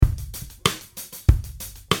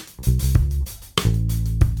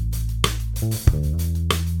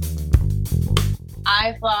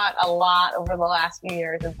I've thought a lot over the last few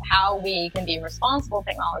years of how we can be responsible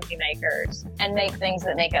technology makers and make things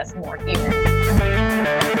that make us more human.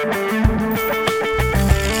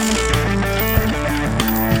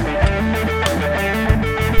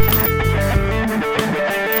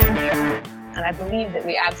 And I believe that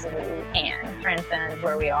we absolutely can transcend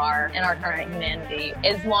where we are in our current humanity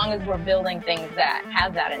as long as we're building things that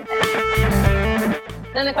have that intent.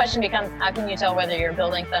 Then the question becomes, how can you tell whether you're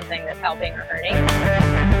building something that's helping or hurting?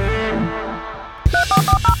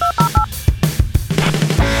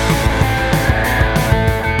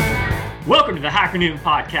 Welcome to the Hacker Noon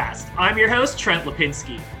podcast. I'm your host, Trent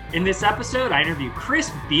Lipinski. In this episode, I interview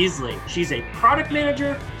Chris Beasley. She's a product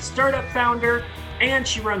manager, startup founder, and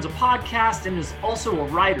she runs a podcast and is also a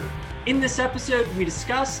writer. In this episode, we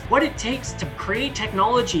discuss what it takes to create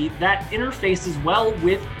technology that interfaces well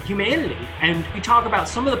with humanity. And we talk about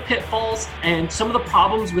some of the pitfalls and some of the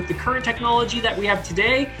problems with the current technology that we have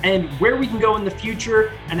today and where we can go in the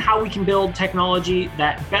future and how we can build technology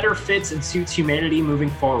that better fits and suits humanity moving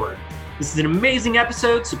forward. This is an amazing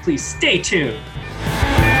episode, so please stay tuned.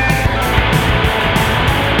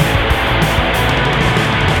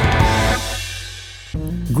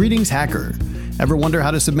 Greetings, hacker. Ever wonder how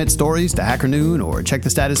to submit stories to Hacker Noon or check the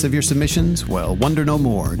status of your submissions? Well, wonder no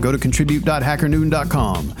more. Go to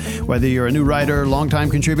contribute.hackernoon.com. Whether you're a new writer, longtime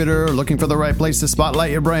contributor, or looking for the right place to spotlight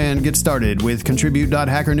your brand, get started with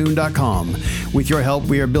contribute.hackernoon.com. With your help,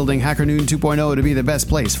 we are building Hacker Noon 2.0 to be the best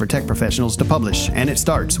place for tech professionals to publish, and it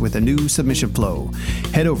starts with a new submission flow.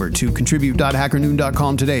 Head over to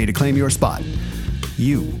contribute.hackernoon.com today to claim your spot.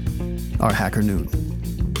 You are Hacker Noon.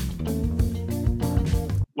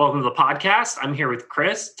 Welcome to the podcast. I'm here with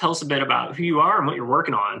Chris. Tell us a bit about who you are and what you're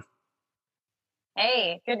working on.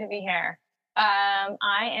 Hey, good to be here.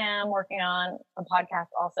 I am working on a podcast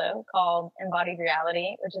also called Embodied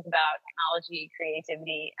Reality, which is about technology,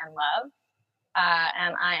 creativity, and love.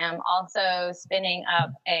 And I am also spinning up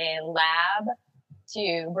a lab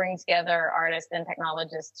to bring together artists and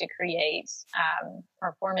technologists to create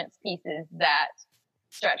performance pieces that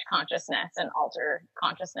stretch consciousness and alter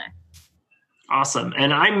consciousness. Awesome.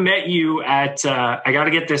 And I met you at, I got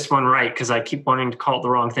to get this one right because I keep wanting to call it the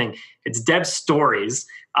wrong thing. It's Dev Stories.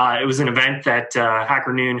 It was an event that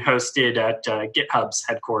Hacker Noon hosted at GitHub's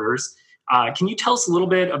headquarters. Can you tell us a little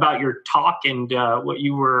bit about your talk and what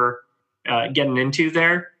you were getting into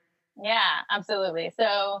there? Yeah, absolutely.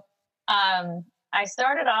 So I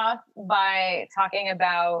started off by talking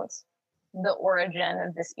about the origin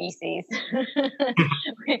of the species.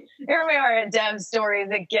 Here we are at Dev Stories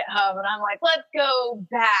at GitHub, and I'm like, let's go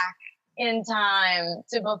back in time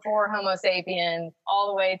to before Homo sapiens, all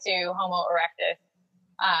the way to Homo erectus,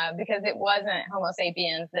 because it wasn't Homo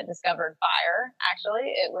sapiens that discovered fire.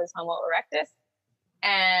 Actually, it was Homo erectus,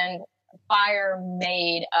 and fire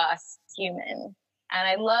made us human. And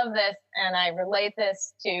I love this, and I relate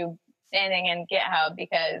this to standing in GitHub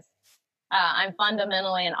because I'm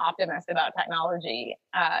fundamentally an optimist about technology.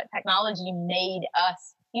 Technology made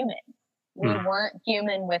us human. We weren't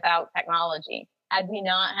human without technology. Had we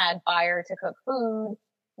not had fire to cook food,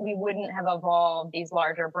 we wouldn't have evolved these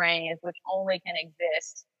larger brains, which only can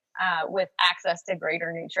exist with access to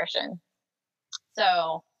greater nutrition.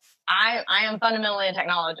 So I am fundamentally a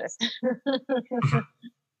technologist.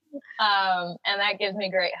 And that gives me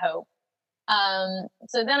great hope.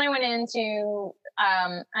 So then I went into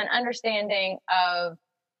an understanding of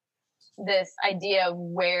this idea of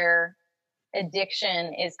where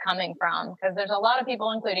addiction is coming from, because there's a lot of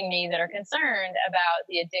people, including me, that are concerned about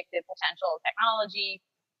the addictive potential of technology.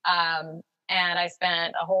 And I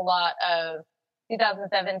spent a whole lot of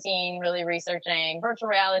 2017 really researching virtual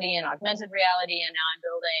reality and augmented reality, and now I'm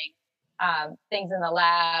building things in the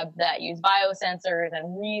lab that use biosensors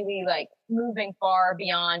and really like moving far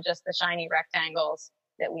beyond just the shiny rectangles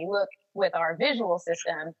that we look with our visual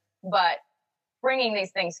system, but bringing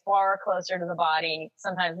these things far closer to the body,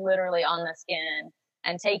 sometimes literally on the skin,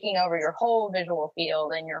 and taking over your whole visual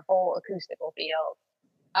field and your whole acoustical field.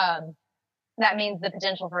 That means the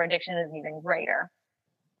potential for addiction is even greater.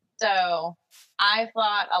 So I've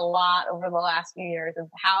thought a lot over the last few years of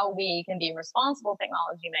how we can be responsible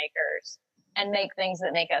technology makers and make things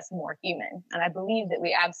that make us more human. And I believe that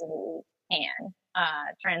we absolutely can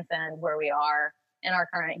transcend where we are in our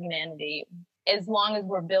current humanity as long as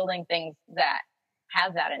we're building things that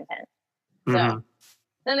have that intent. So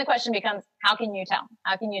then the question becomes, how can you tell?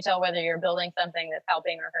 How can you tell whether you're building something that's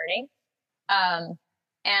helping or hurting?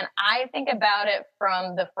 And I think about it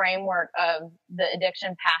from the framework of the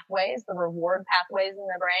addiction pathways, the reward pathways in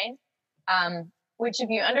the brain. which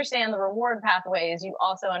if you understand the reward pathways, you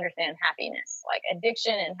also understand happiness. Like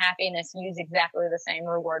addiction and happiness use exactly the same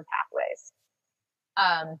reward pathways.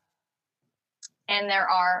 And there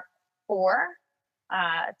are 4.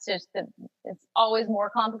 It's always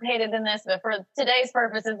more complicated than this, but for today's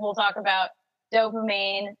purposes, we'll talk about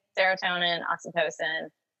dopamine, serotonin, oxytocin,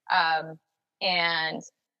 and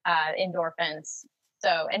endorphins.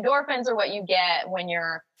 So endorphins are what you get when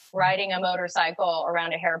you're riding a motorcycle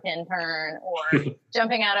around a hairpin turn, or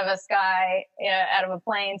jumping out of a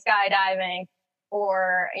plane, skydiving,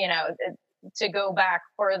 or, to go back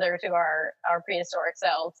further to our prehistoric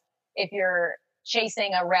selves. If you're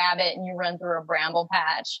chasing a rabbit and you run through a bramble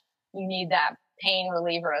patch, you need that pain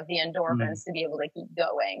reliever of the endorphins to be able to keep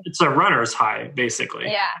going. It's a runner's high,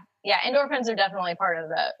 basically. Yeah. Endorphins are definitely part of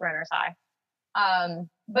the runner's high.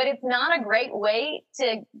 But it's not a great way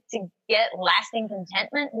to get lasting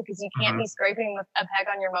contentment, because you can't be scraping a peg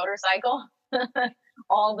on your motorcycle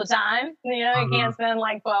all the time. You can't spend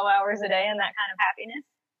like 12 hours a day in that kind of happiness.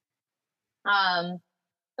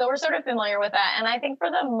 So we're sort of familiar with that. And I think for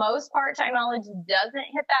the most part, technology doesn't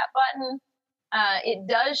hit that button. It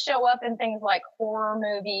does show up in things like horror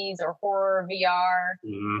movies or horror VR.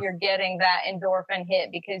 You're getting that endorphin hit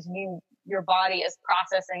because your body is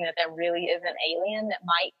processing that there really is an alien that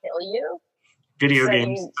might kill you. Video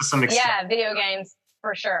games to some extent. Yeah, video games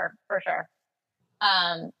for sure.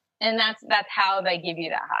 And that's how they give you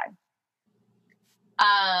that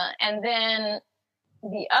high. And then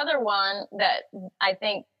the other one that I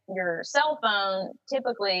think your cell phone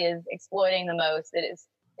typically is exploiting the most, that is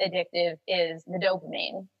addictive, is the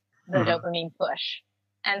dopamine, dopamine push.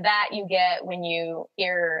 And that you get when you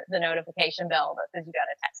hear the notification bell that says you got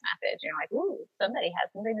a text message. You're like, ooh, somebody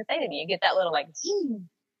has something to say to me. You get that little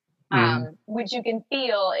which you can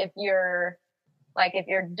feel if you're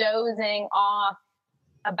dozing off,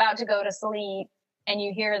 about to go to sleep, and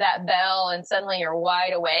you hear that bell and suddenly you're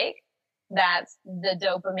wide awake. That's the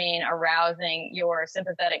dopamine arousing your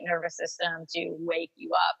sympathetic nervous system to wake you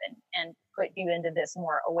up and put you into this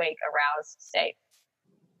more awake, aroused state.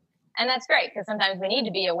 And that's great, because sometimes we need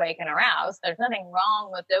to be awake and aroused. There's nothing wrong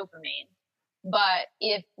with dopamine. But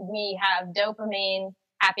if we have dopamine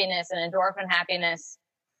happiness and endorphin happiness,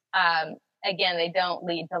 again, they don't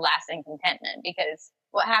lead to lasting contentment, because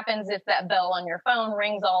what happens if that bell on your phone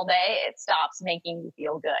rings all day? It stops making you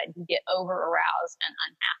feel good. You get over aroused and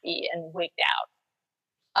unhappy and wigged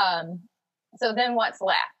out. So then what's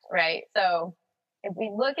left, right? So if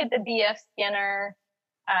we look at the B.F. Skinner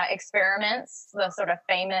experiments, the sort of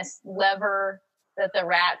famous lever that the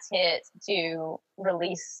rats hit to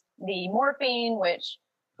release the morphine, which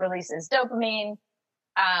releases dopamine,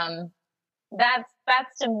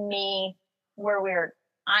 that's to me where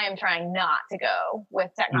I am trying not to go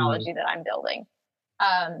with technology that I'm building.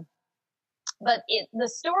 But the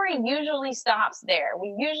story usually stops there.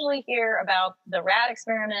 We usually hear about the rat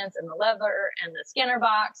experiments and the lever and the Skinner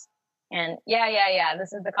box. And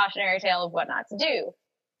this is the cautionary tale of what not to do.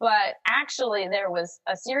 But actually, there was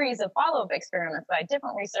a series of follow-up experiments by a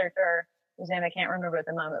different researcher, whose name I can't remember at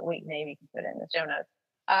the moment. We maybe can put it in the show notes.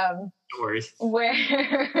 No worries.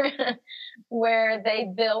 Where they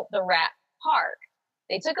built the rat park.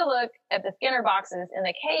 They took a look at the Skinner boxes in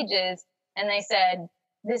the cages, and they said,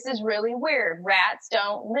 this is really weird. Rats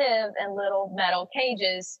don't live in little metal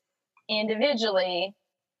cages individually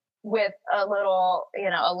with a little,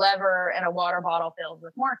 a lever and a water bottle filled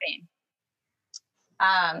with morphine.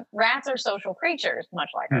 Rats are social creatures, much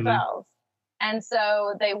like ourselves. And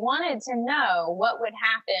so they wanted to know what would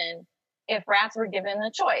happen if rats were given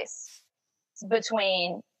the choice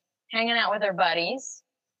between hanging out with their buddies,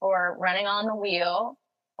 or running on the wheel,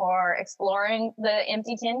 or exploring the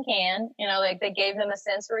empty tin can. They gave them a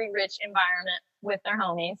sensory rich environment with their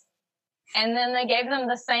homies. And then they gave them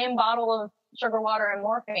the same bottle of sugar water and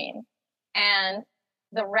morphine. And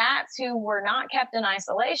the rats who were not kept in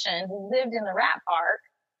isolation, who lived in the rat park,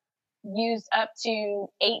 used up to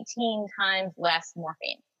 18 times less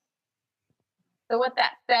morphine. So what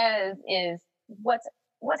that says is what's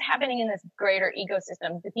happening in this greater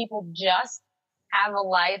ecosystem? Do people just have a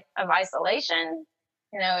life of isolation?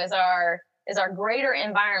 Is our greater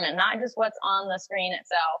environment, not just what's on the screen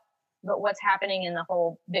itself, but what's happening in the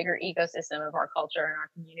whole bigger ecosystem of our culture and our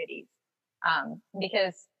communities.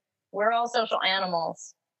 Because we're all social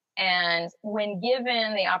animals, and when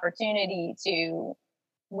given the opportunity to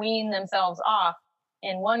wean themselves off,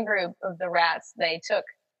 in one group of the rats, they took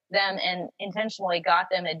them and intentionally got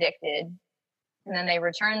them addicted, and then they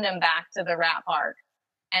returned them back to the rat park,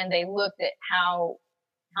 and they looked at how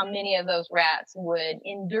many of those rats would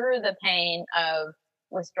endure the pain of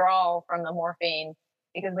withdrawal from the morphine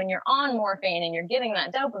because when you're on morphine and you're getting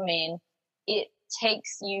that dopamine, it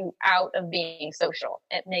takes you out of being social.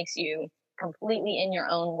 It makes you completely in your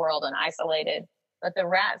own world and isolated. But the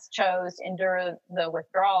rats chose to endure the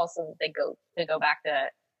withdrawal so that they go back to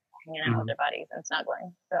hanging out with their buddies and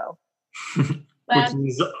snuggling. So,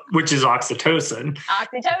 which is oxytocin.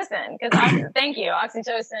 Oxytocin, because thank you.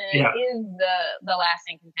 Oxytocin is the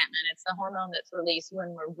lasting contentment. It's the hormone that's released when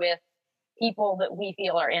we're with people that we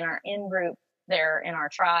feel are in our in-group. They're in our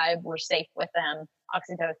tribe. We're safe with them.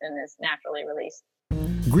 Oxytocin is naturally released.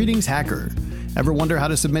 Greetings, hacker. Ever wonder how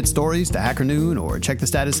to submit stories to Hacker Noon or check the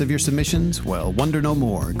status of your submissions? Well, wonder no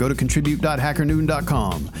more. Go to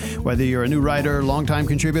contribute.hackernoon.com. Whether you're a new writer, longtime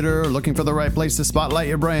contributor, or looking for the right place to spotlight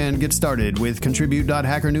your brand, get started with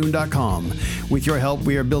contribute.hackernoon.com. With your help,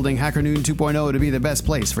 we are building Hacker Noon 2.0 to be the best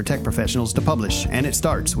place for tech professionals to publish, and it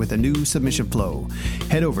starts with a new submission flow.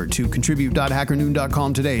 Head over to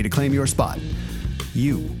contribute.hackernoon.com today to claim your spot.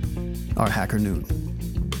 You are Hacker Noon.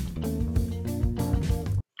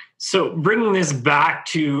 So bringing this back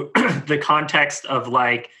to the context of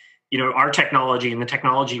like, our technology and the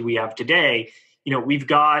technology we have today, we've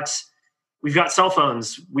got cell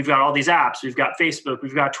phones, we've got all these apps, we've got Facebook,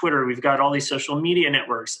 we've got Twitter, we've got all these social media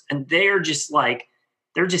networks, and they're just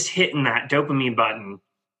hitting that dopamine button.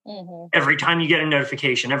 Mm-hmm. Every time you get a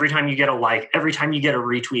notification, every time you get a like, every time you get a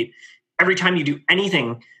retweet, every time you do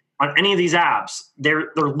anything on any of these apps,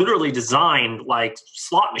 they're literally designed like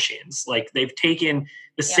slot machines. Like they've taken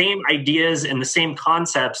the same ideas and the same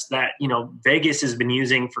concepts that, Vegas has been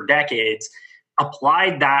using for decades,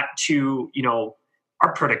 applied that to,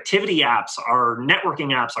 our productivity apps, our networking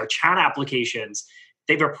apps, our chat applications.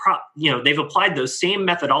 They've applied those same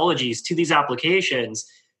methodologies to these applications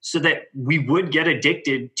so that we would get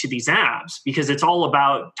addicted to these apps, because it's all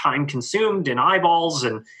about time consumed and eyeballs,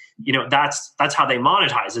 and that's how they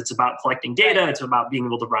monetize. It's about collecting data. It's about being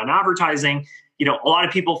able to run advertising. A lot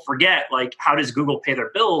of people forget, like, how does Google pay their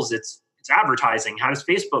bills? It's advertising. How does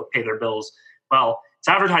Facebook pay their bills? Well, it's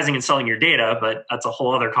advertising and selling your data, but that's a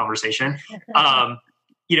whole other conversation.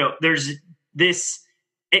 There's this,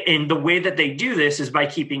 and the way that they do this is by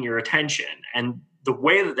keeping your attention. And the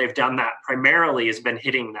way that they've done that primarily has been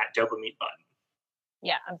hitting that dopamine button.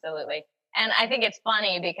 Yeah, absolutely. And I think it's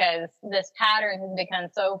funny because this pattern has become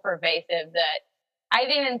so pervasive that I've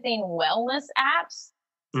even seen wellness apps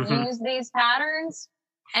use these patterns,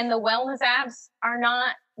 and the wellness apps are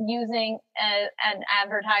not using an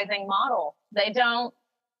advertising model. They don't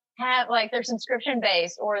have, like, they're subscription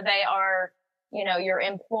based, or they are, your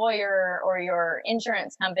employer or your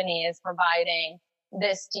insurance company is providing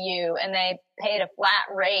this to you, and they paid a flat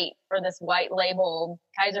rate for this white labeled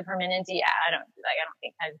Kaiser Permanente. I don't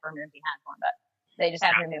think Kaiser Permanente has one, but they just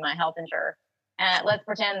happen to be my health insurer. And let's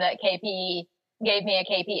pretend that KP gave me a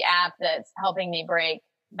KP app that's helping me break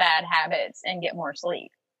bad habits and get more sleep.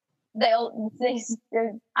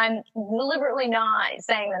 I'm deliberately not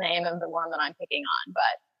saying the name of the one that I'm picking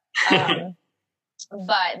on,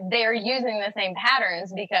 but they're using the same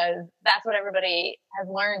patterns because that's what everybody has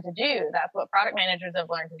learned to do. That's what product managers have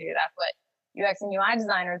learned to do. That's what UX and UI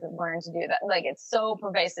designers have learned to do. That, like, it's so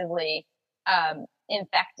pervasively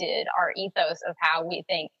infected our ethos of how we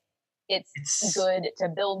think it's good to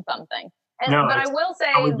build something. But I will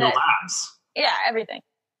say that apps. Yeah, everything.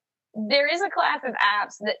 There is a class of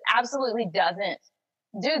apps that absolutely doesn't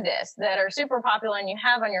do this, that are super popular and you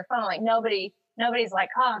have on your phone. Like nobody's like,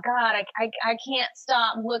 oh God, I can't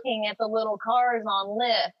stop looking at the little cars on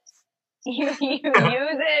Lyft. You use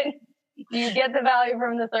it, you get the value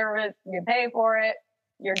from the service, you pay for it,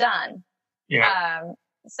 you're done. Yeah.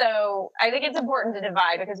 So I think it's important to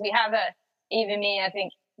divide, because we have even me, I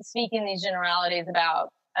think, speaking these generalities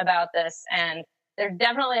about this, and there's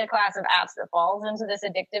definitely a class of apps that falls into this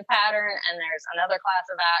addictive pattern, and there's another class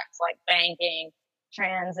of apps like banking,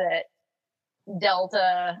 transit,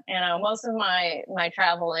 Delta. Most of my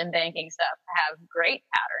travel and banking stuff have great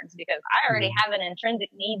patterns because I already have an intrinsic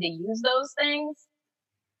need to use those things,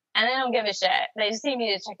 and they don't give a shit. They just need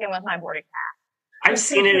me to check in with my boarding pass. I've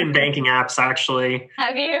seen it in banking apps, actually.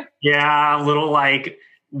 Have you? Yeah, little like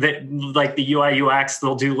the UI UX,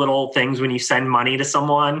 they'll do little things when you send money to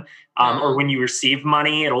someone, or when you receive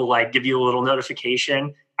money, it'll like give you a little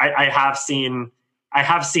notification. I have seen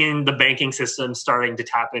the banking system starting to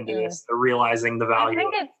tap into this. They're realizing the value. I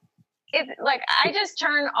think it's like, I just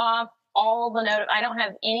turn off all the I don't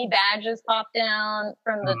have any badges pop down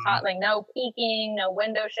from the top, like no peeking, no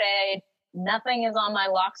window shade. Nothing is on my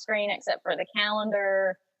lock screen except for the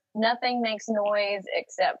calendar. Nothing makes noise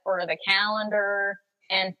except for the calendar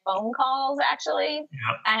and phone calls, actually.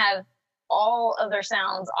 Yep. I have all other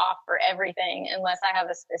sounds off for everything unless I have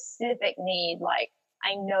a specific need, like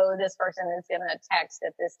I know this person is going to text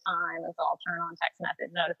at this time, and so I'll turn on text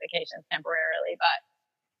message notifications temporarily.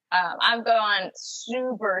 But I've gone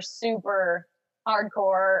super, super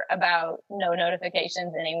hardcore about no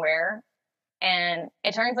notifications anywhere. And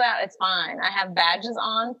it turns out it's fine. I have badges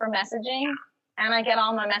on for messaging, and I get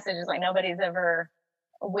all my messages. Like, nobody's ever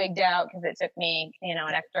wigged out because it took me, an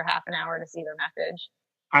extra half an hour to see their message.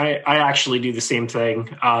 I actually do the same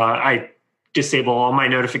thing. I disable all my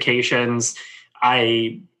notifications.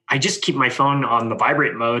 I just keep my phone on the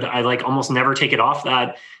vibrate mode. I almost never take it off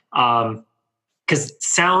that, because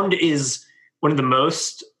sound is one of the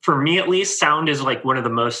most, for me at least, sound is one of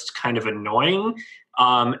the most kind of annoying.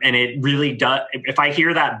 And it really does. If I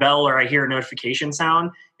hear that bell or I hear a notification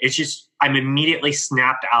sound, it's just, I'm immediately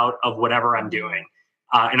snapped out of whatever I'm doing.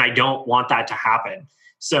 And I don't want that to happen.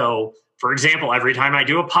 So, for example, every time I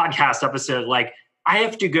do a podcast episode, I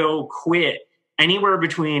have to go quit anywhere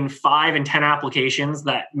between 5 and 10 applications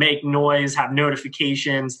that make noise, have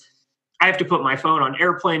notifications. I have to put my phone on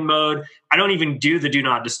airplane mode. I don't even do the do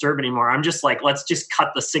not disturb anymore. I'm just let's just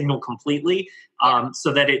cut the signal completely,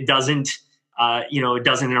 so that it doesn't, it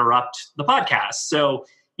doesn't interrupt the podcast. So,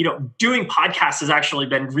 doing podcasts has actually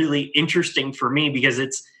been really interesting for me because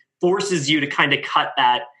it's forces you to kind of cut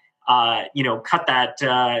that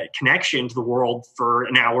connection to the world for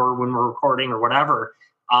an hour when we're recording or whatever.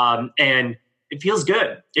 And it feels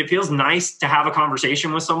good. It feels nice to have a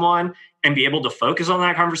conversation with someone and be able to focus on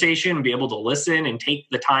that conversation and be able to listen and take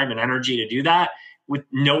the time and energy to do that with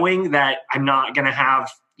knowing that I'm not going to have,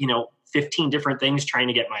 15 different things trying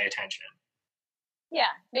to get my attention.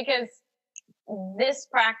 Yeah, because this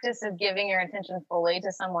practice of giving your attention fully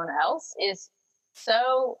to someone else is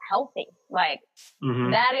so healthy.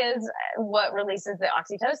 That is what releases the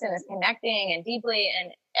oxytocin, is connecting and deeply.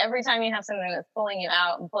 And every time you have something that's pulling you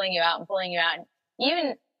out and pulling you out and pulling you out,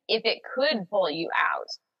 even if it could pull you out,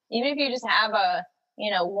 even if you just have a,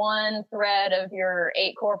 one thread of your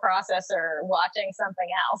 8-core processor watching something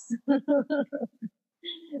else,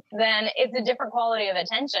 then it's a different quality of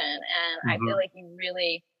attention. And I feel like you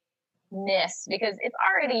really miss, because it's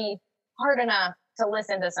already hard enough to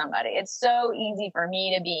listen to somebody. It's so easy for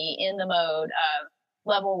me to be in the mode of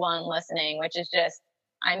level 1 listening, which is just,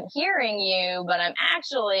 I'm hearing you, but I'm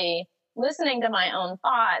actually listening to my own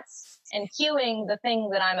thoughts and cueing the thing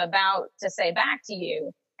that I'm about to say back to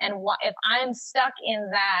you. And if I'm stuck in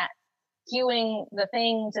that cueing the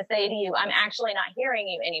thing to say to you, I'm actually not hearing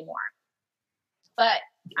you anymore. But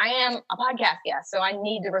I am a podcast guest, so I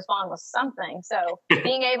need to respond with something. So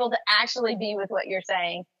being able to actually be with what you're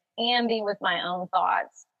saying and be with my own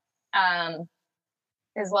thoughts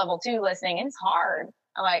is level 2 listening. And it's hard.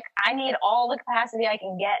 I need all the capacity I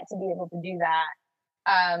can get to be able to do that.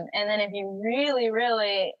 And then if you really,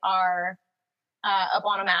 really are up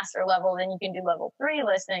on a master level, then you can do level 3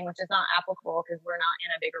 listening, which is not applicable because we're not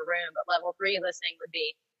in a bigger room. But level 3 listening would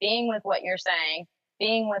be being with what you're saying,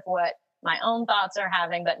 being with what my own thoughts are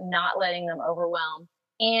having, but not letting them overwhelm,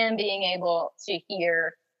 and being able to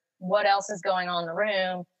hear what else is going on in the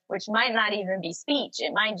room, which might not even be speech.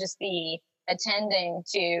 It might just be attending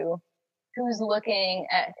to who's looking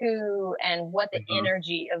at who and what the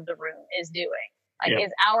energy of the room is doing.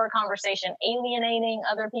 Is our conversation alienating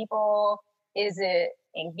other people? Is it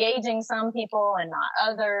engaging some people and not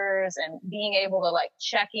others? And being able to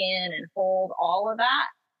check in and hold all of that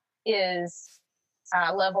is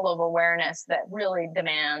a level of awareness that really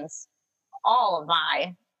demands all of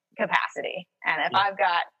my capacity. And if I've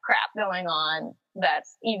got crap going on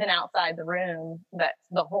that's even outside the room, that's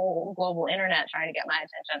the whole global internet trying to get my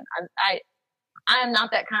attention, I'm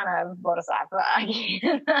not that kind of bodhisattva.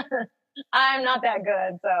 I'm not that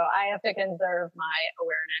good, so I have to conserve my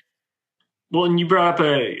awareness. Well, and you brought up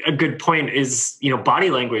a good point is, body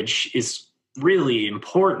language is really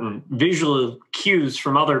important. Visual cues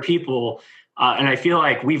from other people. And I feel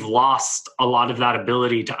like we've lost a lot of that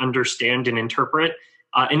ability to understand and interpret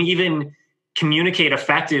and even communicate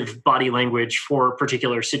effective body language for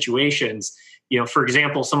particular situations. For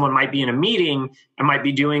example, someone might be in a meeting and might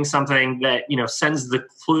be doing something that, sends the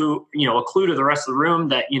clue, a clue to the rest of the room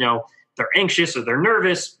that, they're anxious or they're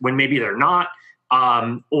nervous when maybe they're not.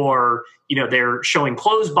 Or they're showing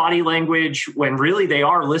closed body language when really they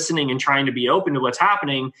are listening and trying to be open to what's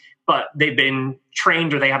happening, but they've been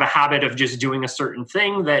trained or they have a habit of just doing a certain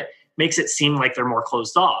thing that makes it seem like they're more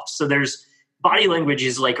closed off. So body language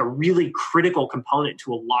is a really critical component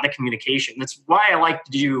to a lot of communication. That's why I like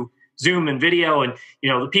to do Zoom and video. And,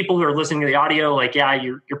 the people who are listening to the audio,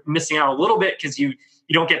 you're missing out a little bit because you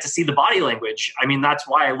don't get to see the body language. I mean, that's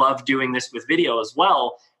why I love doing this with video as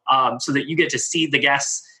well. So that you get to see the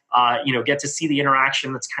guests get to see the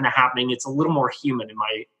interaction that's kind of happening. It's a little more human in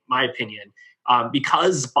my opinion,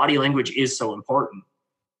 because body language is so important.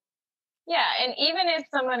 Yeah. And even if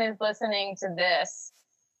someone is listening to this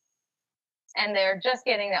and they're just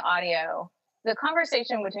getting the audio, the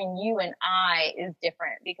conversation between you and I is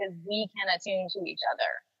different because we can attune to each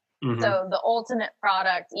other. Mm-hmm. So the ultimate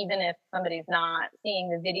product, even if somebody's not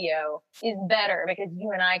seeing the video, is better because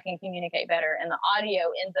you and I can communicate better, and the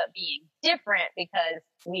audio ends up being different because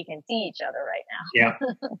we can see each other right now. Yeah,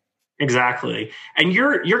 exactly. And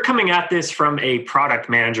you're coming at this from a product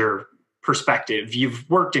manager perspective. You've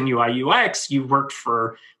worked in UI UX, you worked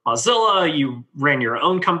for Mozilla, you ran your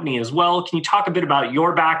own company as well. Can you talk a bit about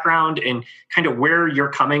your background and kind of where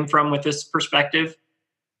you're coming from with this perspective?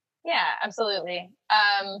 Yeah, absolutely.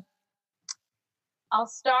 I'll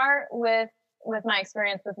start with my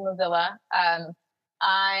experience with Mozilla.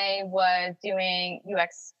 I was doing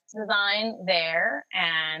UX design there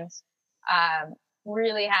and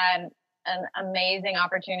really had an amazing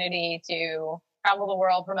opportunity to travel the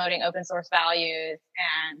world promoting open source values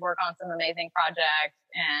and work on some amazing projects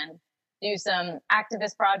and do some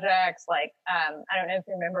activist projects. Like, I don't know if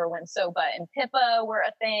you remember when SOPA and PIPA were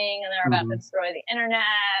a thing and they were about to destroy the internet,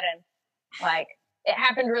 and like it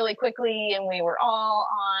happened really quickly and we were all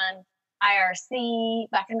on IRC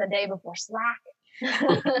back in the day before Slack.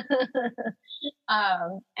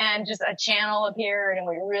 And just a channel appeared and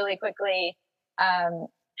we really quickly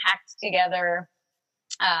hacked together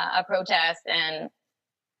a protest, and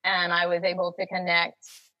I was able to connect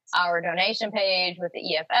our donation page with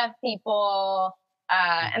the EFF people.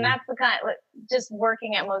 And that's the kind of, just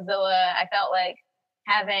working at Mozilla, I felt like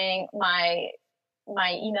having my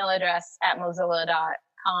email address at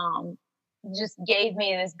mozilla.com just gave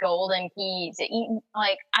me this golden key to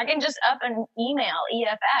like, I can just up an email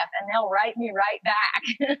EFF and they'll write me right back.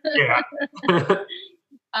 Yeah.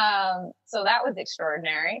 So that was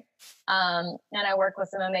extraordinary. And I worked with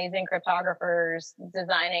some amazing cryptographers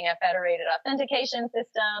designing a federated authentication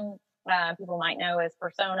system. People might know as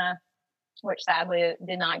Persona, which sadly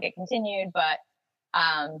did not get continued, but,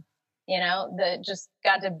 just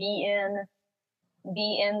got to be in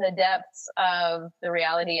the depths of the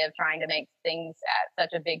reality of trying to make things at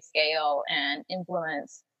such a big scale and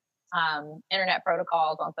influence, internet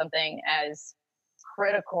protocols on something as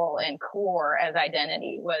critical and core as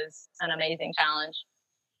identity was an amazing challenge.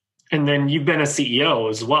 And then you've been a CEO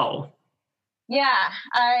as well. Yeah,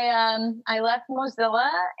 I left Mozilla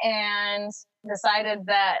and decided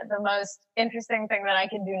that the most interesting thing that I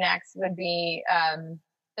could do next would be,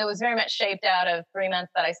 it was very much shaped out of 3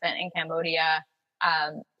 months that I spent in Cambodia,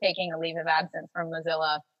 taking a leave of absence from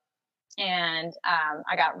Mozilla. And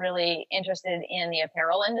I got really interested in the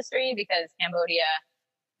apparel industry because Cambodia,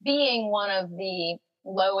 being one of the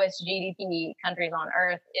lowest GDP countries on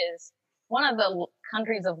earth, is one of the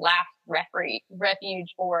countries of last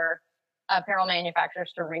refuge for apparel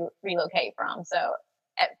manufacturers to relocate from. So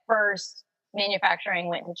at first, manufacturing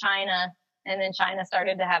went to China, and then China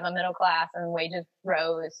started to have a middle class and wages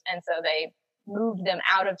rose. And so they moved them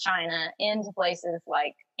out of China into places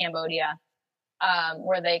like Cambodia,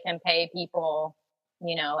 where they can pay people,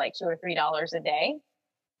 like $2 or $3 a day.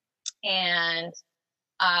 And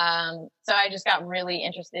so I just got really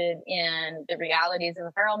interested in the realities of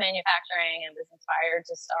apparel manufacturing and was inspired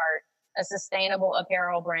to start a sustainable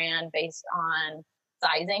apparel brand based on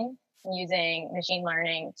sizing, using machine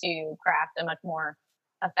learning to craft a much more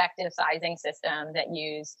effective sizing system that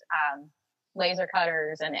used laser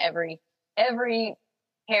cutters, and every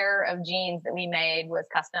pair of jeans that we made was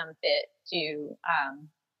custom fit to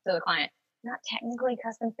the client. Not technically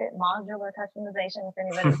custom fit, modular customization. If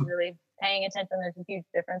anybody's really paying attention, there's a huge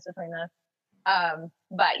difference between those.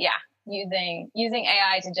 But yeah, using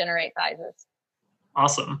AI to generate sizes.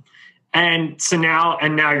 Awesome. And so now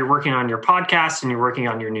you're working on your podcast and you're working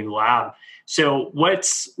on your new lab. So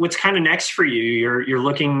what's kind of next for you?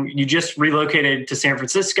 You just relocated to San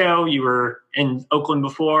Francisco. You were in Oakland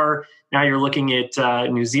before. Now you're looking at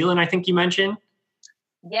New Zealand, I think you mentioned.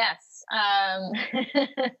 Yes.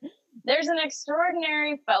 There's an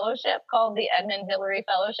extraordinary fellowship called the Edmund Hillary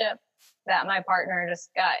Fellowship that my partner just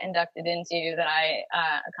got inducted into, that I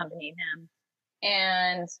accompanied him.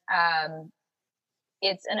 And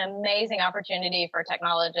it's an amazing opportunity for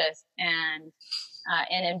technologists and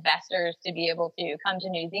investors to be able to come to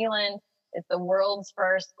New Zealand. It's the world's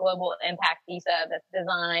first global impact visa that's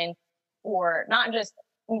designed for not just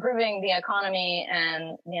improving the economy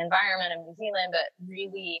and the environment of New Zealand, but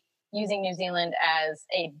really using New Zealand as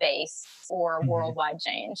a base for worldwide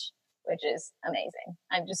change, which is amazing.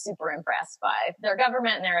 I'm just super impressed by their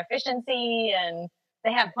government and their efficiency and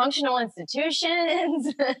they have functional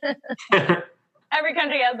institutions. Every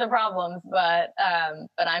country has their problems, but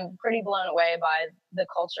I'm pretty blown away by the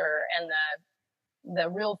culture and the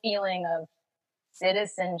real feeling of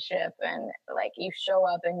citizenship, and like you show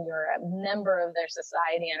up and you're a member of their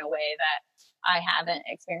society in a way that I haven't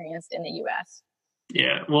experienced in the US.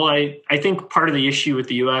 Yeah. Well, I think part of the issue with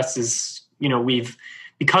the US is,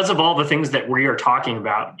 because of all the things that we are talking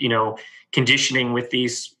about, conditioning with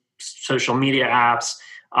these social media apps,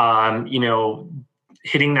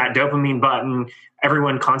 hitting that dopamine button,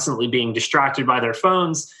 everyone constantly being distracted by their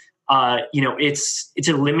phones. It's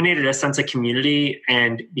eliminated a sense of community,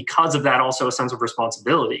 and because of that, also a sense of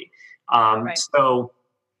responsibility. Right. So,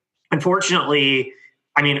 unfortunately,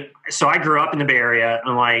 so I grew up in the Bay Area,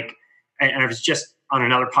 and I was just on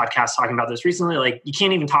another podcast talking about this recently. Like, you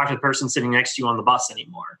can't even talk to the person sitting next to you on the bus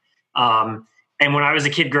anymore. And when I was a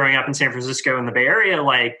kid growing up in San Francisco in the Bay Area,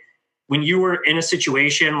 when you were in a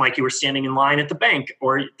situation like you were standing in line at the bank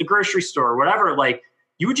or the grocery store or whatever,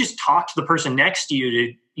 you would just talk to the person next to you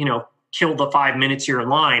to, kill the 5 minutes you're in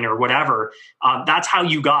line or whatever. That's how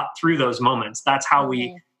you got through those moments. That's how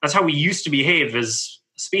we used to behave as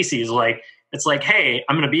a species. It's like, hey,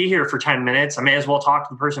 I'm going to be here for 10 minutes. I may as well talk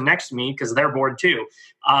to the person next to me because they're bored too.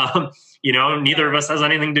 Neither of us has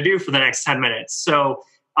anything to do for the next 10 minutes. So,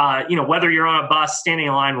 whether you're on a bus, standing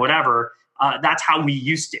in line, whatever, that's how we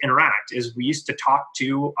used to interact. Is we used to talk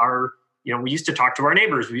to our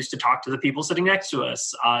neighbors. We used to talk to the people sitting next to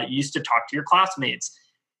us. You used to talk to your classmates.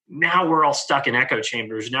 Now we're all stuck in echo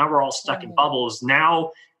chambers. Now we're all stuck in bubbles.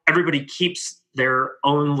 Now everybody keeps their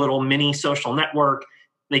own little mini social network.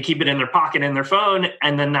 They keep it in their pocket, in their phone,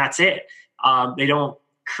 and then that's it. They don't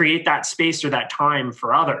create that space or that time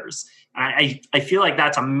for others. I feel like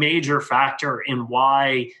that's a major factor in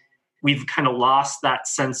why we've kind of lost that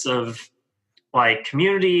sense of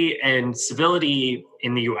community and civility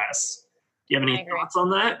in the US. Do you have any thoughts on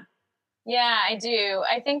that? Yeah, I do.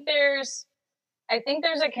 I think there's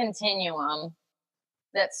a continuum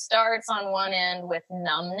that starts on one end with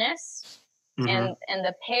numbness. And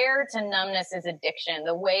the pair to numbness is addiction.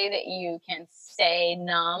 The way that you can stay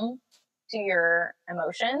numb to your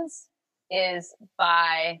emotions is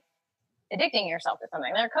by addicting yourself to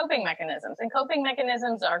something. They're coping mechanisms, and coping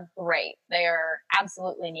mechanisms are great. They are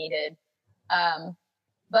absolutely needed.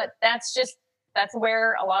 But that's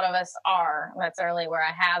where a lot of us are. That's certainly where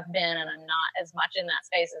I have been, and I'm not as much in that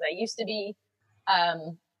space as I used to be.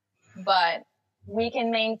 But we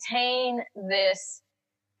can maintain this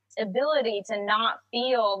ability to not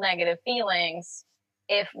feel negative feelings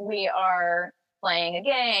if we are playing a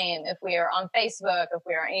game, if we are on Facebook, if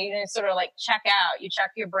we are, you sort of check out, you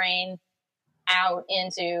check your brain out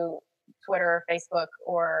into Twitter, Facebook,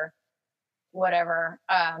 or whatever.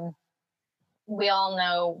 We all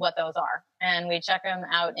know what those are, and we check them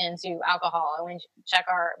out into alcohol, and we check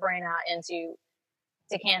our brain out into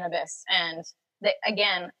cannabis. And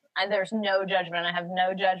again, there's no judgment. I have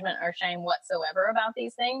no judgment or shame whatsoever about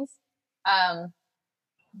these things.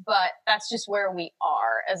 But that's just where we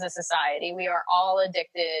are as a society. We are all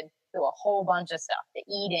addicted to a whole bunch of stuff, to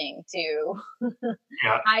eating, to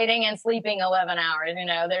hiding and sleeping 11 hours.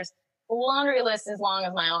 There's a laundry list as long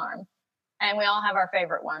as my arm, and we all have our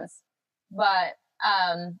favorite ones. But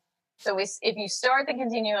if you start the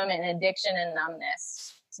continuum in addiction and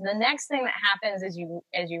numbness, the next thing that happens as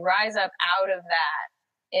you rise up out of that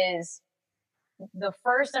is the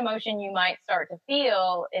first emotion you might start to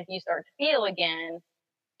feel, if you start to feel again,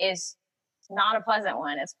 is not a pleasant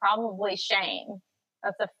one. It's probably shame.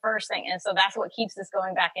 That's the first thing. And so that's what keeps us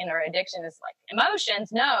going back into our addiction, is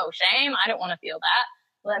emotions. No, shame. I don't want to feel that.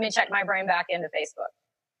 Let me check my brain back into Facebook.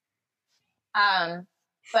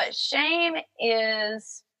 But shame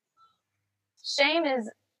is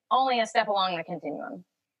only a step along the continuum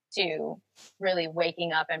to really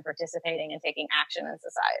waking up and participating and taking action in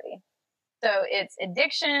society. So it's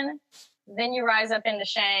addiction, then you rise up into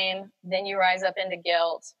shame, then you rise up into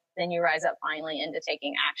guilt, then you rise up finally into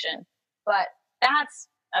taking action. But that's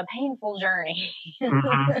a painful journey.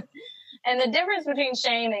 And the difference between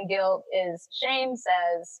shame and guilt is shame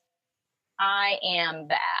says, I am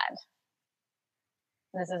bad.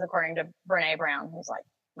 This is according to Brene Brown, who's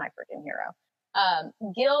my freaking hero.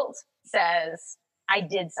 Guilt says, I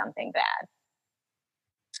did something bad.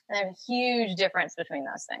 And there's a huge difference between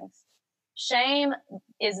those things. Shame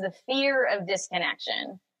is the fear of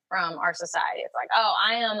disconnection from our society. It's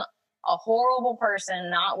I am a horrible person,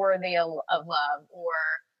 not worthy of love, or,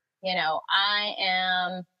 I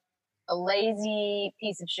am a lazy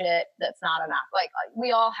piece of shit that's not enough.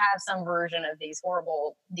 We all have some version of these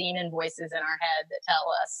horrible demon voices in our head that tell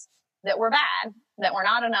us that we're bad, that we're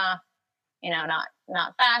not enough,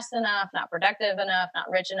 not fast enough, not productive enough, not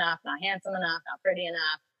rich enough, not handsome enough, not pretty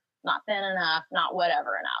enough, not thin enough, not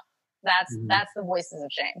whatever enough. That's the voices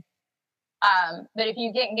of shame. But if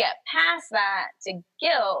you can get past that to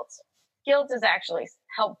guilt is actually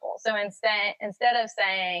helpful. So instead of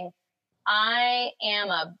saying, I am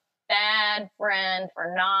a bad friend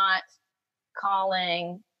for not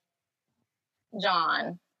calling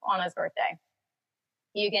John on his birthday,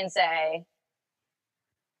 you can say,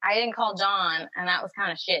 I didn't call John and that was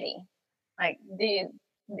kind of shitty. Like,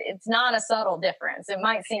 it's not a subtle difference. It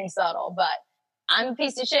might seem subtle, but I'm a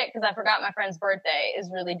piece of shit because I forgot my friend's birthday is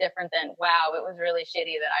really different than, wow, it was really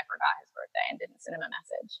shitty that I forgot his birthday and didn't send him a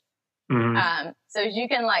message. Mm-hmm. So as you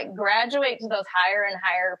can like graduate to those higher and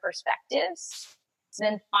higher perspectives,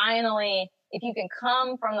 then finally, if you can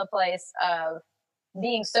come from the place of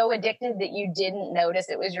being so addicted that you didn't notice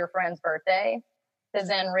it was your friend's birthday, to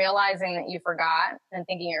then realizing that you forgot and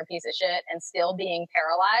thinking you're a piece of shit and still being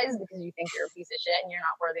paralyzed because you think you're a piece of shit and you're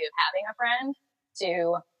not worthy of having a friend,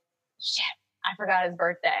 to shit, I forgot his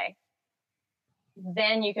birthday.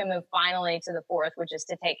 Then you can move finally to the fourth, which is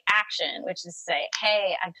to take action, which is to say,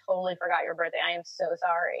 hey, I totally forgot your birthday. I am so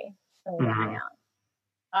sorry.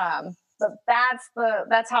 But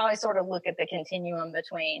that's how I sort of look at the continuum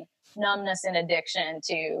between numbness and addiction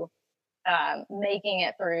to making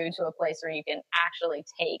it through to a place where you can actually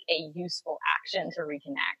take a useful action to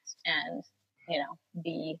reconnect and,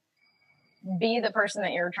 be the person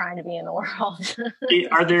that you're trying to be in the world.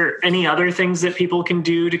 Are there any other things that people can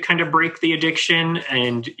do to kind of break the addiction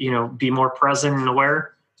and, be more present and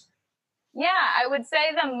aware? Yeah, I would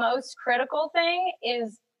say the most critical thing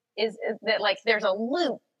is that like there's a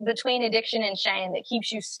loop between addiction and shame that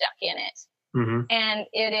keeps you stuck in it. Mm-hmm. And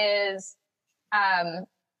it is,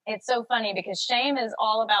 it's so funny because shame is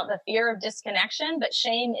all about the fear of disconnection, but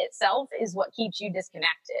shame itself is what keeps you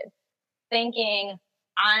disconnected. Thinking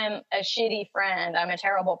I'm a shitty friend, I'm a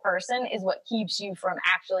terrible person is what keeps you from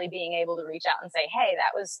actually being able to reach out and say, hey,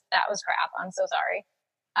 that was crap. I'm so sorry.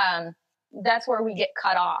 That's where we get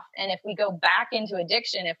cut off. And if we go back into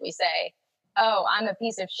addiction, if we say, oh, I'm a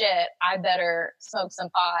piece of shit, I better smoke some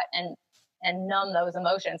pot and numb those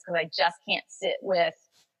emotions because I just can't sit with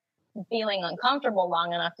feeling uncomfortable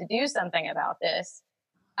long enough to do something about this,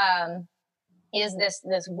 is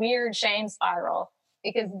this weird shame spiral.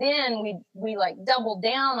 Because then we like double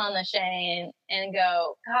down on the shame and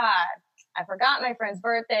go, God, I forgot my friend's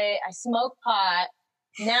birthday. I smoked pot.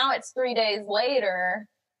 Now it's 3 days later.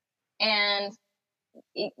 And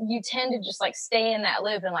you tend to just like stay in that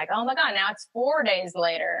loop and like, oh my God, now it's 4 days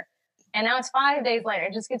later. And now it's 5 days later.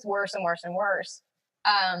 It just gets worse and worse and worse.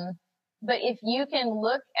 But if you can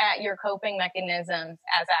look at your coping mechanisms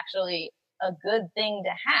as actually a good thing to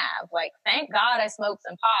have, like, thank God I smoked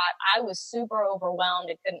some pot. I was super overwhelmed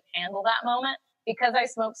and couldn't handle that moment. Because I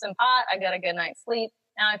smoked some pot, I got a good night's sleep.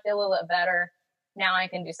 Now I feel a little bit better. Now I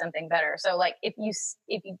can do something better. So like if you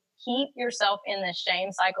keep yourself in this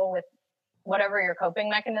shame cycle with whatever your coping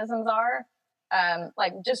mechanisms are,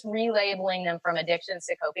 like just relabeling them from addictions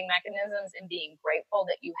to coping mechanisms and being grateful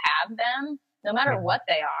that you have them, no matter what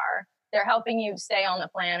they are, they're helping you stay on the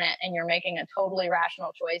planet and you're making a totally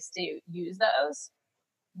rational choice to use those.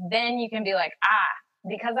 Then you can be like,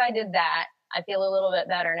 because I did that, I feel a little bit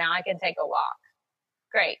better. Now I can take a walk.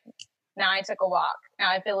 Great. Now I took a walk.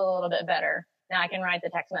 Now I feel a little bit better. Now I can write the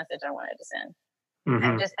text message I wanted to send. Mm-hmm.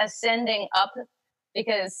 And just ascending up,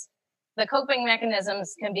 because the coping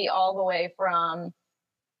mechanisms can be all the way from,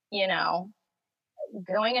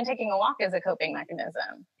 going and taking a walk is a coping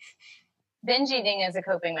mechanism. Binge eating is a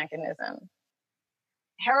coping mechanism.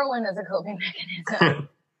 Heroin is a coping mechanism.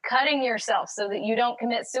 Cutting yourself so that you don't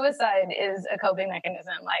commit suicide is a coping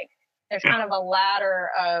mechanism. Like there's kind of a ladder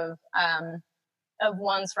of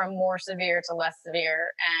ones from more severe to less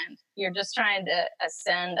severe, and you're just trying to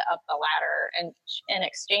ascend up the ladder and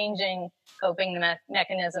exchanging coping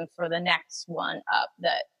mechanisms for the next one up.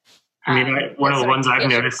 That one of the ones I've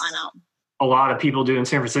noticed a lot of people do in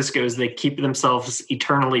San Francisco is they keep themselves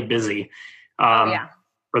eternally busy. Where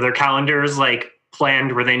their calendars like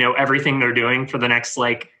planned where they know everything they're doing for the next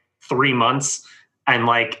like 3 months and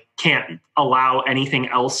like can't allow anything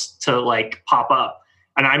else to like pop up.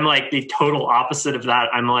 And I'm like the total opposite of that.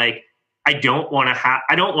 I'm like, I don't want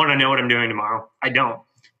to know what I'm doing tomorrow. I don't.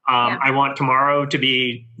 I want tomorrow to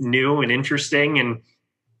be new and interesting, and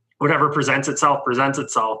whatever presents itself.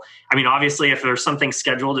 I mean, obviously, if there's something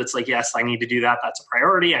scheduled, it's like, yes, I need to do that. That's a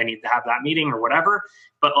priority. I need to have that meeting or whatever.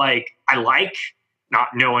 But like, I like not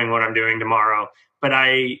knowing what I'm doing tomorrow. But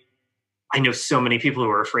I know so many people who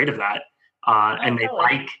are afraid of that. And they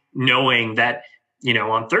like knowing that,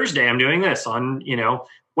 on Thursday I'm doing this, on,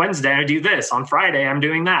 Wednesday I do this, on Friday I'm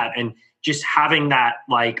doing that. And just having that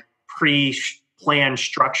like pre-planned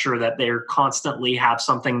structure that they're constantly have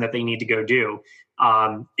something that they need to go do.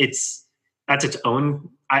 That's its own,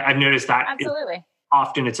 I've noticed that absolutely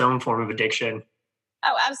often its own form of addiction.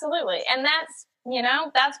 Oh, absolutely. And that's,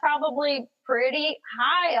 that's probably pretty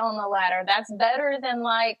high on the ladder. That's better than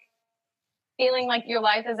like feeling like your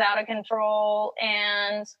life is out of control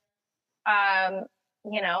and,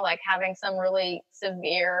 like having some really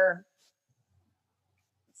severe,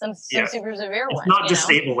 some super severe ones. It's not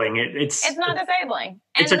disabling. It's not disabling.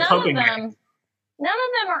 It's and a coping none of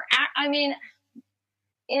them are,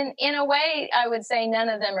 in a way, I would say none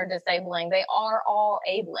of them are disabling. They are all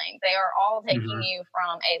abling. They are all taking you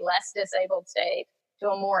from a less disabled state to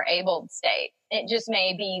a more abled state. It just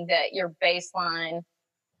may be that your baseline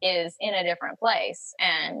is in a different place.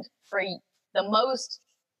 And for the most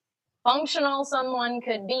functional someone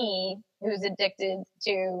could be who's addicted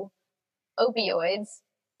to opioids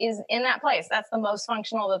is in that place. That's the most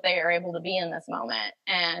functional that they are able to be in this moment.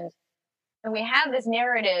 And we have this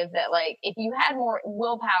narrative that like, if you had more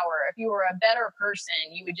willpower, if you were a better person,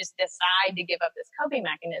 you would just decide to give up this coping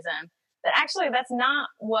mechanism. But actually that's not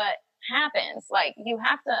what happens. Like you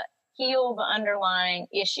have to heal the underlying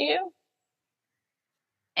issue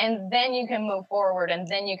and then you can move forward and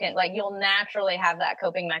then you can you'll naturally have that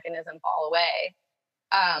coping mechanism fall away.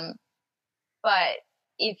 But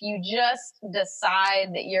if you just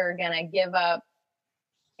decide that you're going to give up,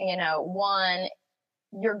 one,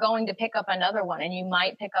 you're going to pick up another one and you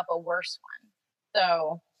might pick up a worse one.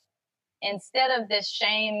 So instead of this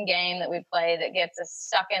shame game that we play that gets us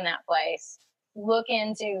stuck in that place, look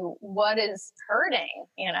into what is hurting,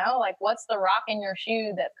 what's the rock in your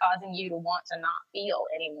shoe that's causing you to want to not feel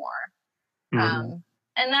anymore.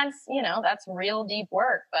 And that's, that's real deep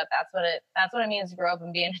work, but that's what it means to grow up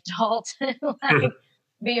and be an adult and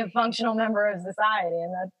be a functional member of society.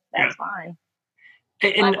 And that's fine.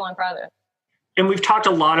 Lifelong process. And we've talked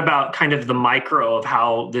a lot about kind of the micro of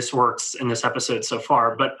how this works in this episode so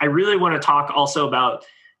far, but I really want to talk also about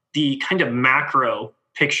the kind of macro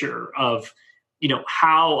picture of,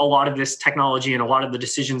 how a lot of this technology and a lot of the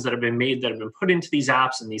decisions that have been made that have been put into these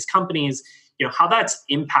apps and these companies, how that's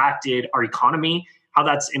impacted our economy, how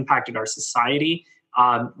that's impacted our society.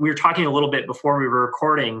 We were talking a little bit before we were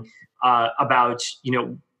recording about,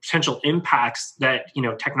 potential impacts that,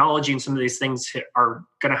 technology and some of these things are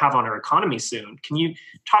going to have on our economy soon. Can you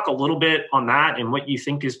talk a little bit on that and what you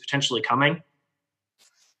think is potentially coming?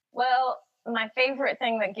 Well, my favorite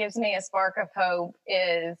thing that gives me a spark of hope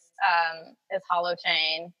is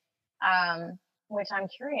Holochain, which I'm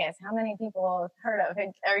curious how many people have heard of.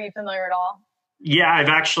 Are you familiar at all? Yeah, I've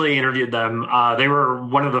actually interviewed them. They were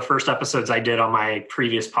one of the first episodes I did on my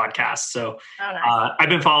previous podcast. So nice. I've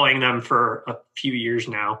been following them for a few years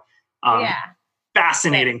now.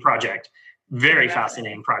 Fascinating project. Very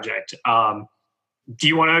fascinating project. Do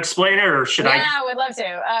you want to explain it or should I? Yeah, I would love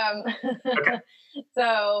to. Okay.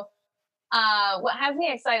 So what has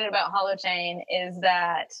me excited about Holochain is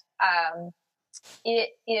that it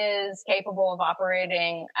is capable of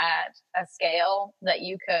operating at a scale that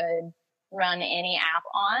you could run any app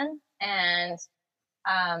on. And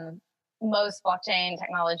most blockchain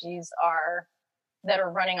technologies that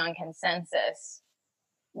are running on consensus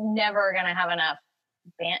never going to have enough.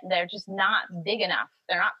 They're just not big enough.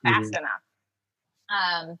 They're not fast enough.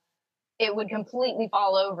 It would completely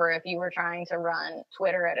fall over if you were trying to run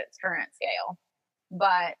Twitter at its current scale.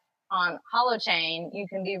 But on Holochain, you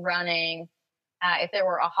can be running, if there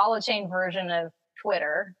were a Holochain version of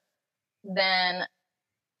Twitter, then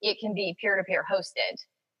it can be peer-to-peer hosted.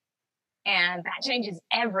 And that changes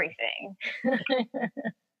everything.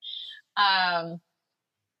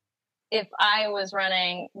 If I was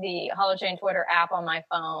running the Holochain Twitter app on my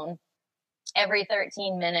phone, every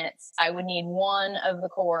 13 minutes, I would need one of the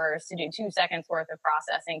cores to do 2 seconds worth of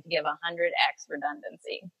processing to give 100x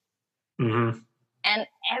redundancy. And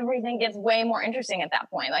everything gets way more interesting at that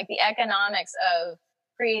point. Like the economics of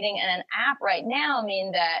creating an app right now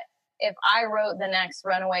mean that if I wrote the next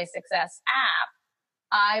Runaway Success app,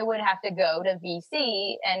 I would have to go to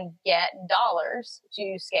VC and get dollars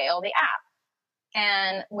to scale the app.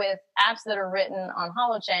 And with apps that are written on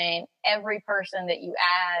Holochain, every person that you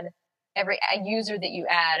add, every user that you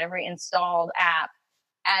add, every installed app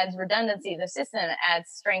adds redundancy to the system, adds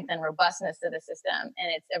strength and robustness to the system.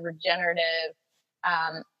 And it's a regenerative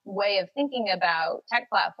way of thinking about tech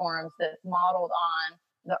platforms that's modeled on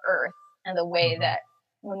the earth and the way that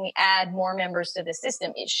when we add more members to the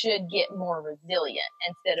system, it should get more resilient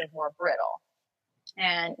instead of more brittle.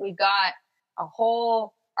 And we've got a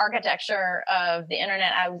whole architecture of the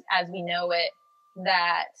internet as we know it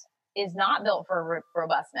that is not built for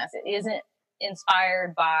robustness. It isn't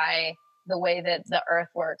inspired by the way that the earth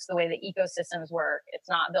works, the way the ecosystems work. It's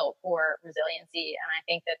not built for resiliency. And I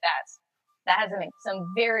think that has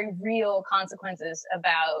some very real consequences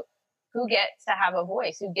about who gets to have a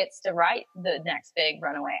voice, who gets to write the next big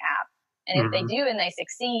runaway app. And if they do and they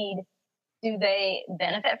succeed, do they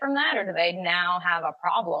benefit from that, or do they now have a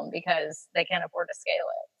problem because they can't afford to scale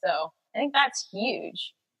it? So I think that's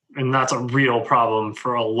huge. And that's a real problem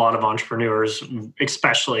for a lot of entrepreneurs,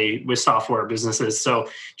 especially with software businesses. So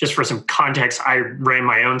just for some context, I ran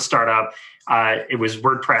my own startup. It was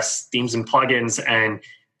WordPress themes and plugins, and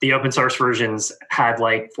the open source versions had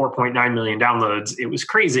like 4.9 million downloads. It was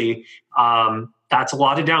crazy. That's a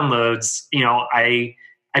lot of downloads. I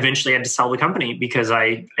eventually had to sell the company because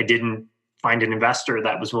I didn't find an investor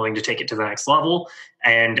that was willing to take it to the next level.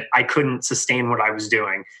 And I couldn't sustain what I was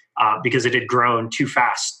doing because it had grown too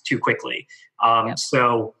fast, too quickly.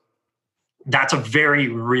 So that's a very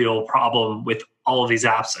real problem with all of these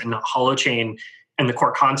apps, and Holochain and the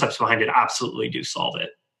core concepts behind it absolutely do solve it.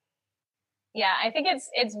 Yeah, I think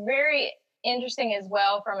it's very interesting as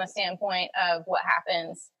well from a standpoint of what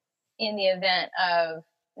happens in the event of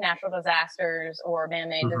natural disasters or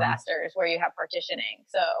man-made disasters where you have partitioning.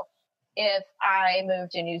 So if I move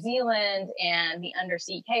to New Zealand and the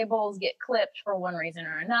undersea cables get clipped for one reason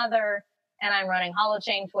or another, and I'm running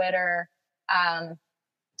Holochain Twitter,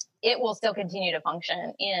 it will still continue to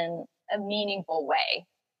function in a meaningful way.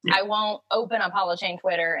 Yeah. I won't open up Holochain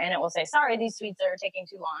Twitter and it will say, sorry, these tweets are taking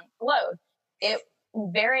too long to load. It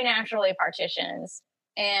very naturally partitions,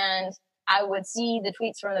 and I would see the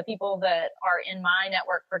tweets from the people that are in my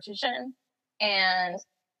network partition, and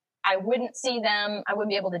I wouldn't see them. I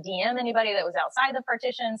wouldn't be able to DM anybody that was outside the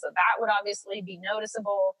partition. So that would obviously be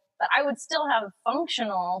noticeable, but I would still have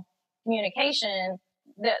functional communication.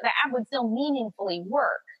 The app would still meaningfully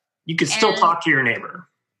work. You could still talk to your neighbor.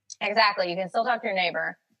 Exactly. You can still talk to your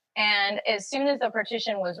neighbor. And as soon as the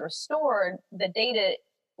partition was restored, the data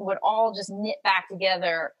would all just knit back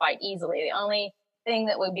together quite easily. The only thing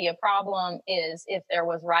that would be a problem is if there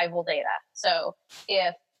was rival data. So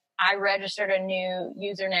if I registered a new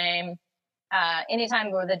username,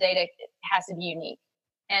 anytime where the data has to be unique,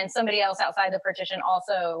 and somebody else outside the partition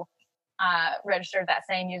also registered that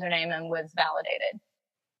same username and was validated,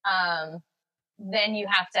 then you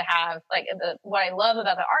have to have, like, what I love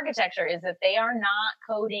about the architecture is that they are not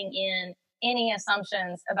coding in any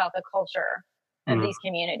assumptions about the culture of these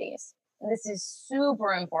communities. This is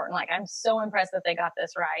super important. Like, I'm so impressed that they got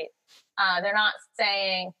this right. They're not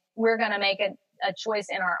saying we're going to make a choice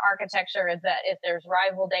in our architecture that if there's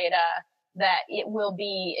rival data, that it will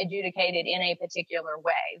be adjudicated in a particular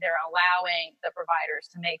way. They're allowing the providers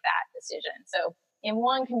to make that decision. So in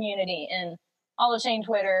one community, in Holochain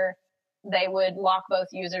Twitter, they would lock both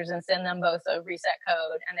users and send them both a reset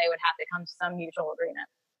code, and they would have to come to some mutual agreement.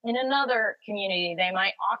 In another community, they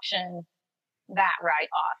might auction that right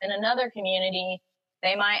off. In another community,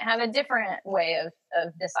 they might have a different way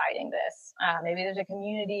of deciding this. Maybe there's a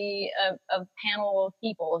community of panel of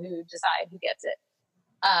people who decide who gets it.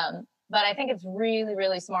 But I think it's really,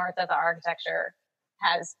 really smart that the architecture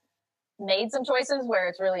has made some choices where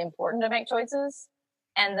it's really important to make choices.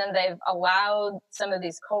 And then they've allowed some of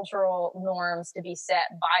these cultural norms to be set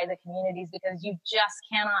by the communities, because you just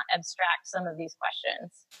cannot abstract some of these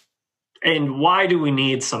questions. And why do we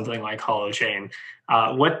need something like Holochain?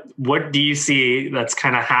 What do you see that's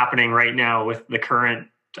kind of happening right now with the current,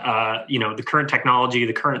 the current technology,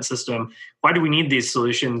 the current system? Why do we need these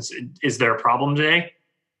solutions? Is there a problem today?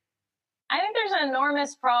 I think there's an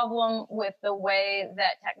enormous problem with the way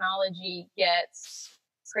that technology gets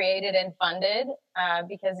created and funded,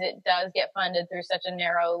 because it does get funded through such a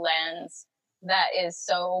narrow lens that is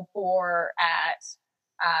so poor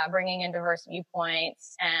at bringing in diverse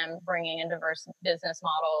viewpoints and bringing in diverse business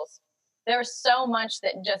models. There's so much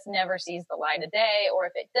that just never sees the light of day, or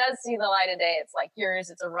if it does see the light of day, it's like yours,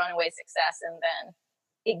 it's a runaway success, and then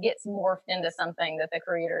it gets morphed into something that the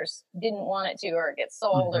creators didn't want it to, or it gets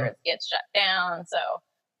sold, or it gets shut down. So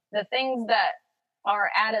the things that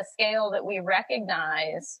are at a scale that we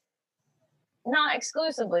recognize, not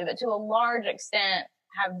exclusively, but to a large extent,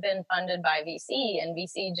 have been funded by VC, and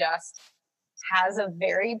VC just has a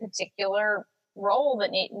very particular role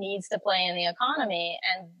that it needs to play in the economy,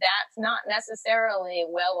 and that's not necessarily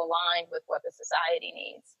well aligned with what the society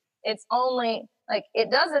needs. It's only, like,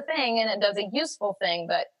 it does a thing and it does a useful thing,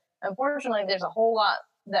 but unfortunately there's a whole lot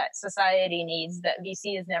that society needs that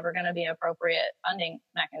VC is never going to be an appropriate funding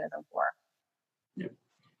mechanism for. Yep.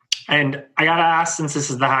 And I got to ask, since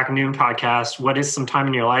this is the Hacker Noon podcast, what is some time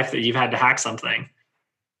in your life that you've had to hack something?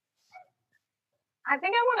 I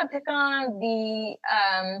think I want to pick on the,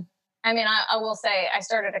 I will say I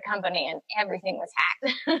started a company and everything was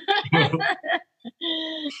hacked.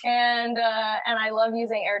 And I love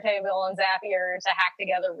using Airtable and Zapier to hack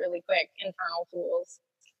together really quick internal tools.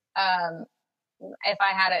 If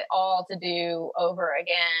I had it all to do over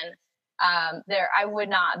again, I would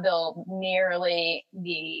not build nearly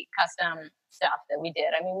the custom stuff that we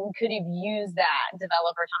did. I mean, we could have used that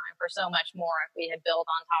developer time for so much more if we had built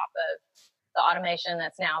on top of the automation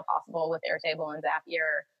that's now possible with Airtable and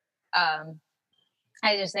Zapier.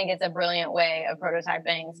 I just think it's a brilliant way of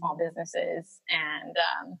prototyping small businesses, and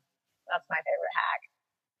that's my favorite hack.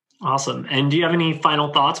 Awesome. And do you have any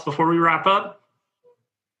final thoughts before we wrap up?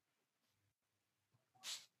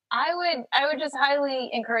 I would just highly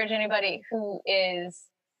encourage anybody who is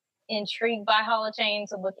intrigued by Holochain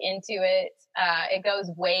to look into it. It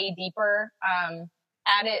goes way deeper.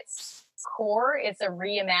 At its core, it's a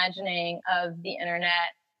reimagining of the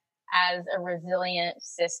internet as a resilient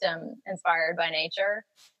system inspired by nature.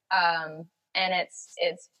 And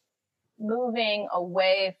it's moving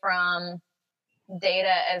away from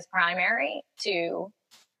data as primary to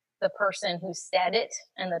the person who said it,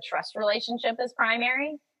 and the trust relationship as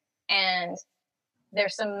primary. And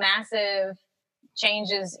there's some massive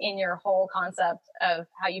changes in your whole concept of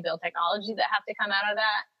how you build technology that have to come out of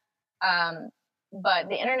that. But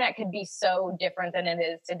the internet could be so different than it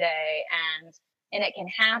is today. And it can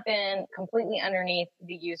happen completely underneath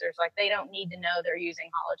the users. Like, they don't need to know they're using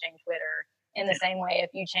Holochain Twitter in the same way if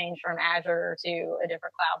you change from Azure to a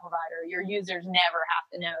different cloud provider. Your users never have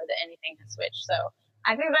to know that anything has switched. So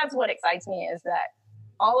I think that's what excites me, is that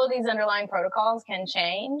all of these underlying protocols can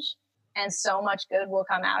change and so much good will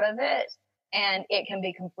come out of it. And it can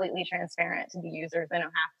be completely transparent to the users. They don't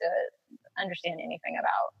have to understand anything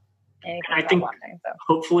about anything. I think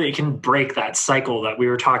hopefully it can break that cycle that we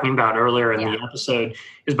were talking about earlier in the episode,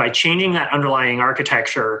 is by changing that underlying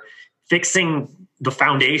architecture, fixing the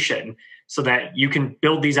foundation so that you can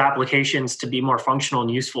build these applications to be more functional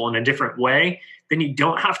and useful in a different way. Then you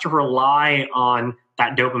don't have to rely on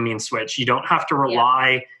that dopamine switch. You don't have to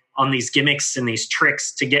rely on these gimmicks and these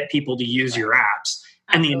tricks to get people to use your apps.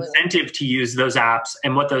 And the incentive to use those apps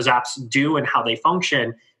and what those apps do and how they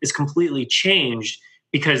function is completely changed,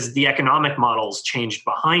 because the economic model's changed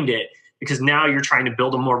behind it, because now you're trying to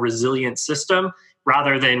build a more resilient system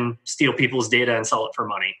rather than steal people's data and sell it for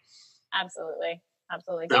money. Absolutely.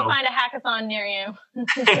 Go find a hackathon near you.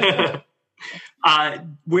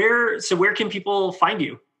 Where can people find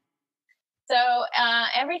you? So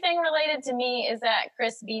everything related to me is at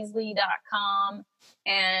chrisbeasley.com.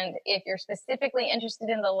 And if you're specifically interested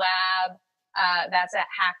in the lab, that's at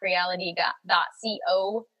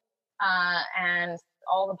hackreality.co. And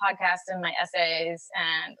all the podcasts and my essays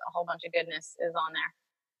and a whole bunch of goodness is on there.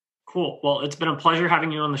 Cool. Well, it's been a pleasure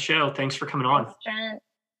having you on the show. Thanks for coming on. Thanks, Trent.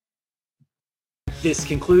 This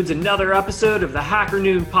concludes another episode of the Hacker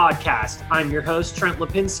Noon podcast. I'm your host, Trent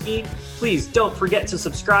Lipinski. Please don't forget to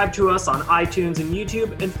subscribe to us on iTunes and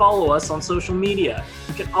YouTube, and follow us on social media.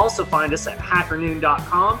 You can also find us at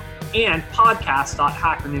hackernoon.com and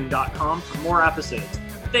podcast.hackernoon.com for more episodes.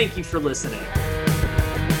 Thank you for listening.